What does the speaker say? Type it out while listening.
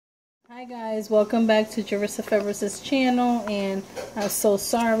Hi guys, welcome back to Jarissa Fevers' channel, and I'm so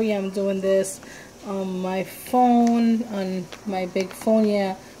sorry I'm doing this on my phone, on my big phone,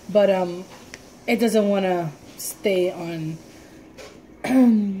 yeah, but it doesn't want to stay on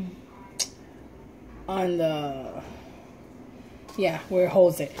on the, yeah, where it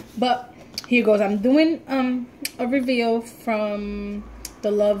holds it. But here goes. I'm doing a review from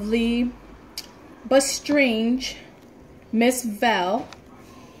the lovely but strange Miss Val.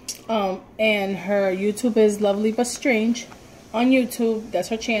 And her YouTube is Lovely But Strange on YouTube. That's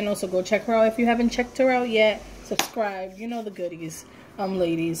her channel, so go check her out if you haven't checked her out yet. Subscribe, you know the goodies,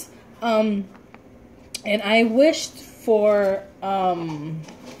 ladies. And I wished for I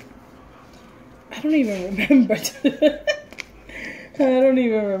don't even remember. I don't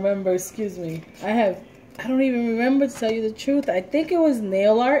even remember, excuse me. I don't even remember, to tell you the truth. I think it was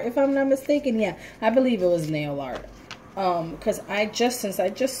nail art, if I'm not mistaken. Yeah, I believe it was nail art. Because since I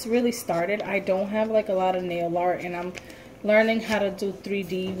just really started, I don't have like a lot of nail art, and I'm learning how to do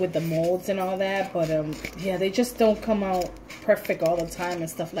 3D with the molds and all that, but yeah, they just don't come out perfect all the time and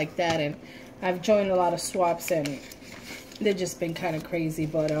stuff like that. And I've joined a lot of swaps and they've just been kind of crazy.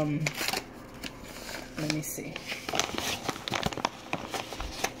 But let me see.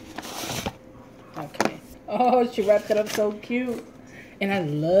 Okay. Oh, she wrapped it up so cute, and I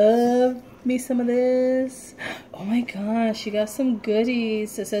love me some of this. Oh my gosh, she got some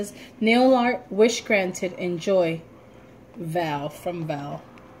goodies. It says nail art, wish granted, enjoy. Val, from Val.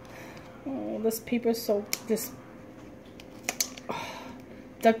 Oh, this paper so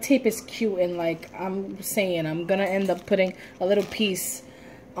duct tape is cute, and like I'm saying, I'm gonna end up putting a little piece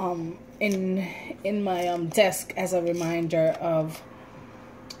in my desk as a reminder of,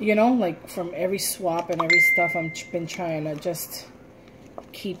 you know, like from every swap and every stuff. I've been trying to just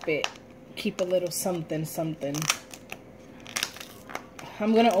keep a little something.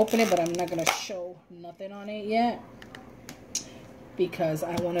 I'm gonna open it, but I'm not gonna show nothing on it yet because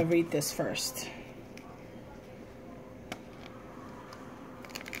I want to read this first.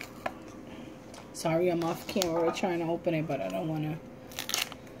 Sorry, I'm off camera trying to open it, but I don't want to,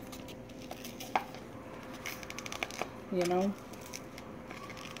 you know.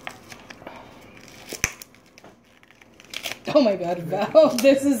 Oh my God, Val,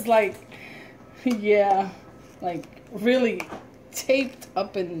 this is like, yeah, like really taped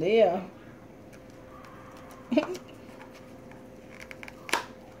up in there.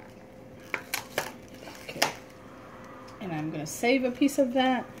 Okay. And I'm going to save a piece of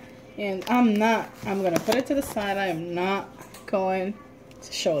that. And I'm going to put it to the side. I am not going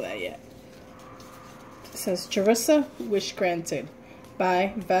to show that yet. It says, Jarissa, wish granted,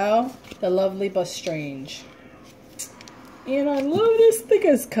 by Val, the Lovely But Strange. And I love this thing.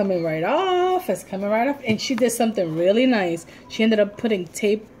 It's coming right off. It's coming right off. And she did something really nice. She ended up putting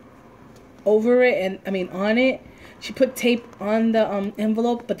tape over it, and I mean on it. She put tape on the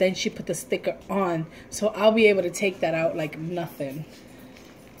envelope, but then she put the sticker on. So I'll be able to take that out like nothing.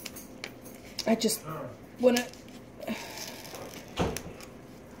 I just want to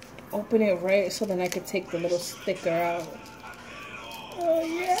open it right so then I could take the little sticker out. Oh,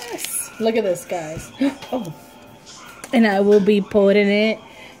 yes. Look at this, guys. Oh. And I will be putting it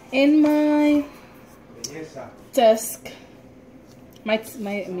in my desk. It's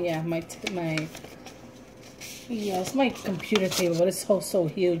my computer table, but it's so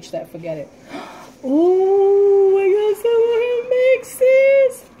huge that forget it. Oh my God, someone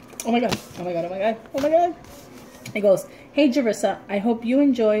mixes. Oh my God, oh my God, oh my God, oh my God. It goes, hey Jarissa, I hope you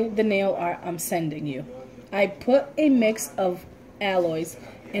enjoy the nail art I'm sending you. I put a mix of alloys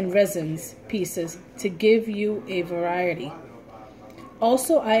and resins pieces to give you a variety.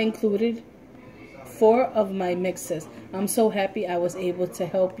 Also, I included 4 of my mixes. I'm so happy I was able to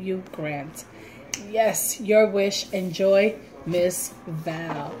help you grant. Yes, your wish. Enjoy, Miss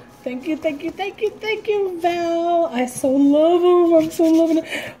Val. Thank you, thank you, thank you, thank you, Val. I so love her. I'm so loving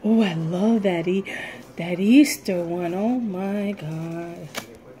it. Oh, I love that Easter one. Oh my God.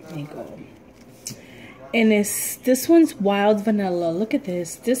 There you go. And this one's wild vanilla. Look at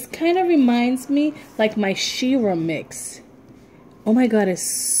this. This kind of reminds me like my Shira mix. Oh my God, it's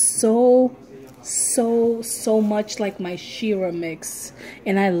so much like my Shira mix.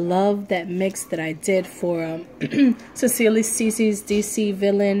 And I love that mix that I did for Cecilia Cece's DC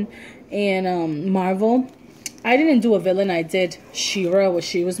villain and Marvel. I didn't do a villain. I did Shira, which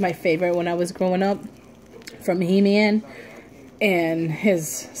she was my favorite when I was growing up, from He-Man. And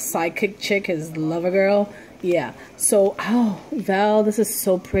his sidekick chick, his lover girl. Yeah. So, oh, Val, this is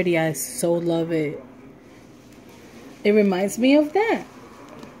so pretty. I so love it. It reminds me of that.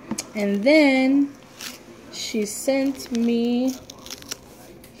 And then she sent me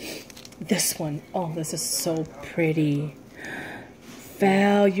This one. Oh, this is so pretty.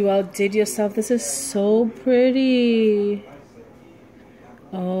 Val, you outdid yourself. This is so pretty.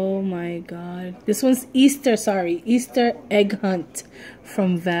 Oh my god. This one's Easter, sorry. Easter egg hunt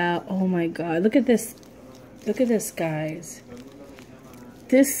from Val. Oh my god. Look at this. Look at this, guys.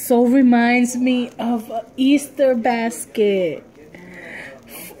 This so reminds me of an Easter basket.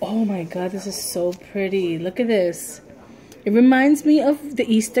 Oh my god, this is so pretty. Look at this. It reminds me of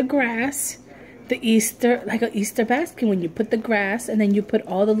the Easter grass. The Easter, like an Easter basket when you put the grass and then you put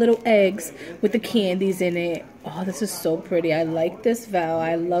all the little eggs with the candies in it. Oh, this is so pretty. I like this, Val.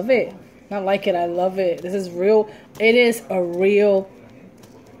 I love it. Not like it, I love it. This is real. It is a real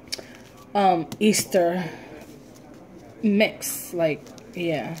Easter mix. Like,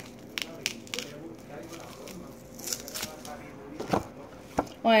 yeah.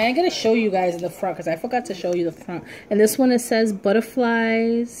 Oh, I ain't gonna show you guys in the front because I forgot to show you the front. And this one, it says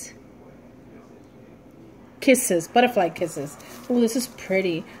butterflies. Kisses, butterfly kisses. Oh, this is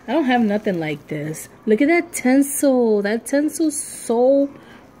pretty. I don't have nothing like this. Look at that tinsel. That tinsel's so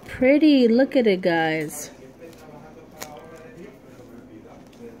pretty. Look at it, guys.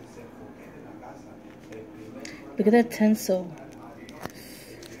 Look at that tinsel.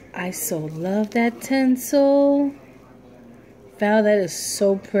 I so love that tinsel. Val, that is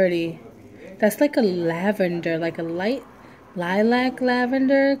so pretty. That's like a lavender, like a light lilac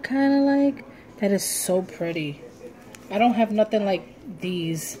lavender, kind of like. That is so pretty. I don't have nothing like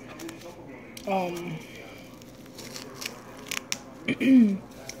these. And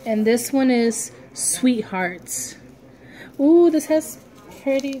this one is Sweethearts. Ooh, this has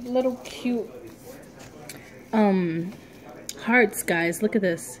pretty little cute hearts, guys. Look at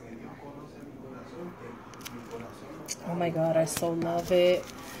this. Oh my god, I so love it.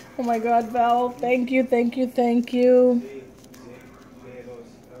 Oh my god, Val, thank you, thank you, thank you.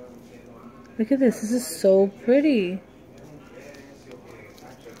 Look at this. This is so pretty.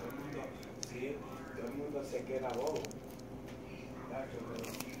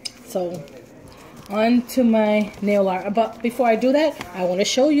 So, on to my nail art. But before I do that, I want to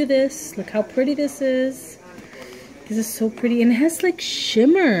show you this. Look how pretty this is. This is so pretty. And it has like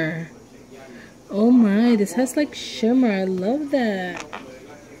shimmer. Oh my, this has like shimmer. I love that.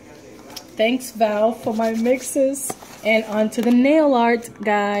 Thanks, Val, for my mixes. And on to the nail art,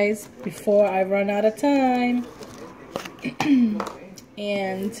 guys, before I run out of time.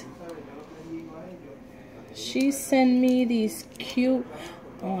 And she sent me these cute...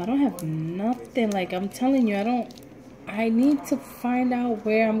 Oh, I don't have nothing. Like, I'm telling you, I need to find out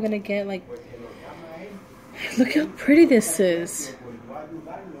where I'm going to get, like... Look how pretty this is.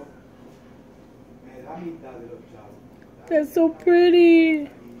 That's so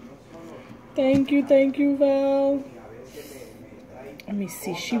pretty. Thank you, Val. Let me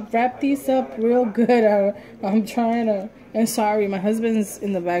see. She wrapped these up real good. I'm trying to... And sorry, my husband's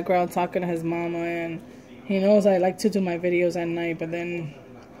in the background talking to his mama, and he knows I like to do my videos at night, but then,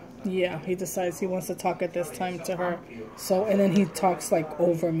 yeah, he decides he wants to talk at this time to her. So, and then he talks like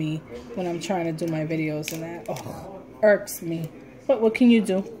over me when I'm trying to do my videos, and that, oh, irks me. But what can you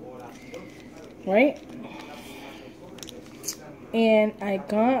do? Right? And I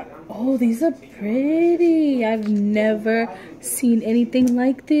got, oh, these are pretty. I've never seen anything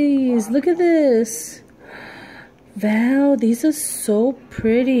like these. Look at this. Val, these are so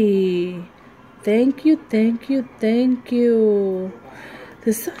pretty. Thank you.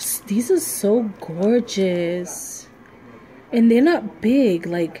 These are so gorgeous. And they're not big.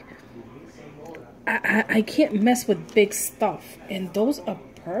 Like, I can't mess with big stuff. And those are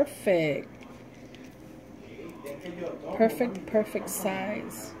perfect. Perfect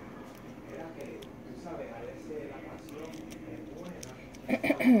size.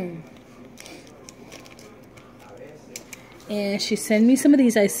 And she sent me some of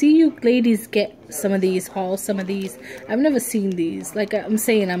these. I see you ladies get some of these, haul some of these. I've never seen these. Like I'm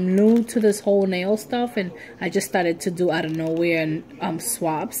saying, I'm new to this whole nail stuff, and I just started to do out of nowhere and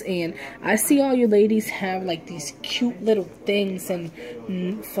swaps. And I see all you ladies have like these cute little things and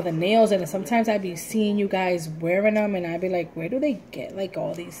for the nails. And sometimes I be seeing you guys wearing them, and I be like, where do they get like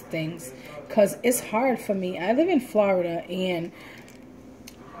all these things? Because it's hard for me. I live in Florida, and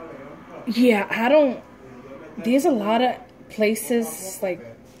yeah, there's a lot of places like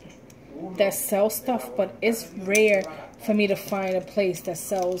that sell stuff, but it's rare for me to find a place that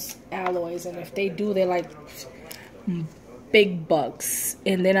sells alloys, and if they do, they're like big bucks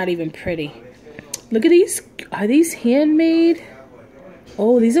and they're not even pretty. Look at these. Are these handmade?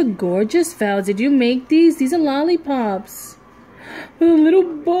 Oh, these are gorgeous, Val. Did you make these? These are lollipops with a little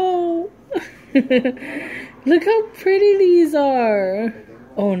bow. Look how pretty these are.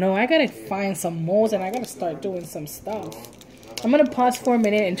 Oh no, I gotta find some molds and I gotta start doing some stuff. I'm gonna pause for a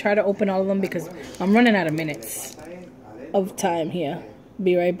minute and try to open all of them because I'm running out of minutes of time here.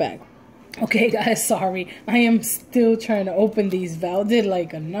 Be right back. Okay guys, sorry. I am still trying to open these. Val did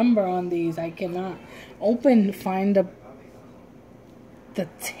like a number on these. I cannot find the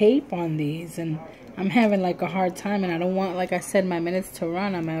tape on these, and I'm having like a hard time, and I don't want, like I said, my minutes to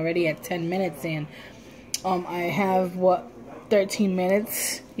run. I'm already at 10 minutes and I have what, 13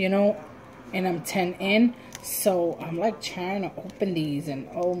 minutes, you know, and I'm 10 in. So I'm like trying to open these, and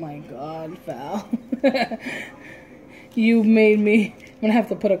oh my god, Val. You made me. I'm gonna have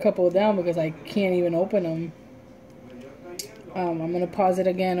to put a couple down because I can't even open them. I'm gonna pause it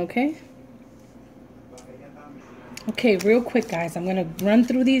again, okay? Okay, real quick, guys. I'm gonna run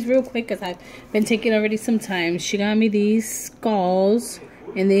through these real quick because I've been taking already some time. She got me these skulls,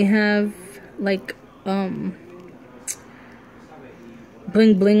 and they have like bling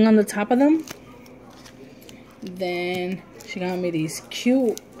bling on the top of them. Then she got me these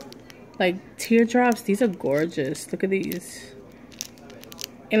cute like teardrops. These are gorgeous. Look at these.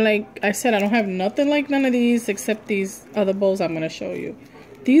 And like I said, I don't have nothing like none of these except these other bowls I'm gonna show you.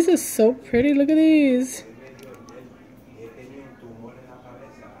 These are so pretty. Look at these.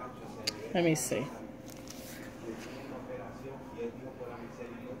 Let me see.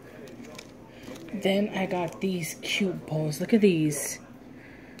 Then I got these cute bowls. Look at these.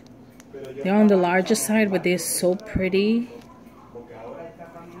 They're on the larger side, but they're so pretty.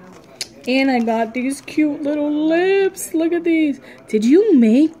 And I got these cute little lips. Look at these. Did you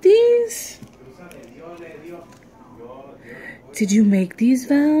make these? Did you make these,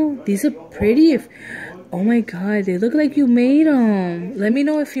 Val? These are pretty. Oh my god, they look like you made them. Let me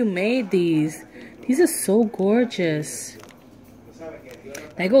know if you made these. These are so gorgeous.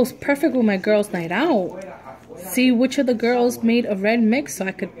 That goes perfect with my girls' night out. See which of the girls made a red mix so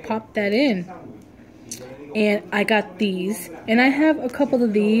I could pop that in. And I got these. And I have a couple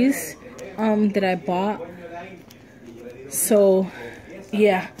of these that I bought. So,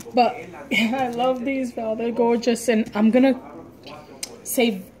 yeah. But I love these, Val. They're gorgeous. And I'm going to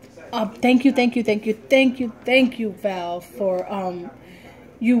say thank you, Val, for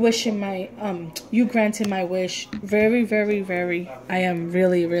you wishing my you granting my wish. Very, very, very. I am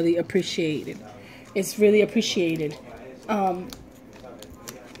really, really appreciated. It's really appreciated. And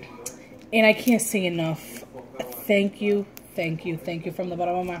I can't say enough. Thank you from the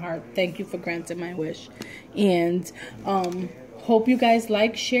bottom of my heart. Thank you for granting my wish. And hope you guys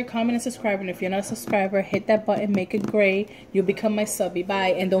like, share, comment, and subscribe. And if you're not a subscriber, hit that button, make it gray. You'll become my subby. Bye.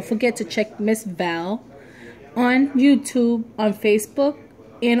 And don't forget to check Miss Val on YouTube, on Facebook,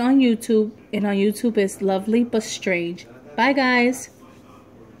 and on YouTube. And on YouTube is Lovely But Strange. Bye, guys.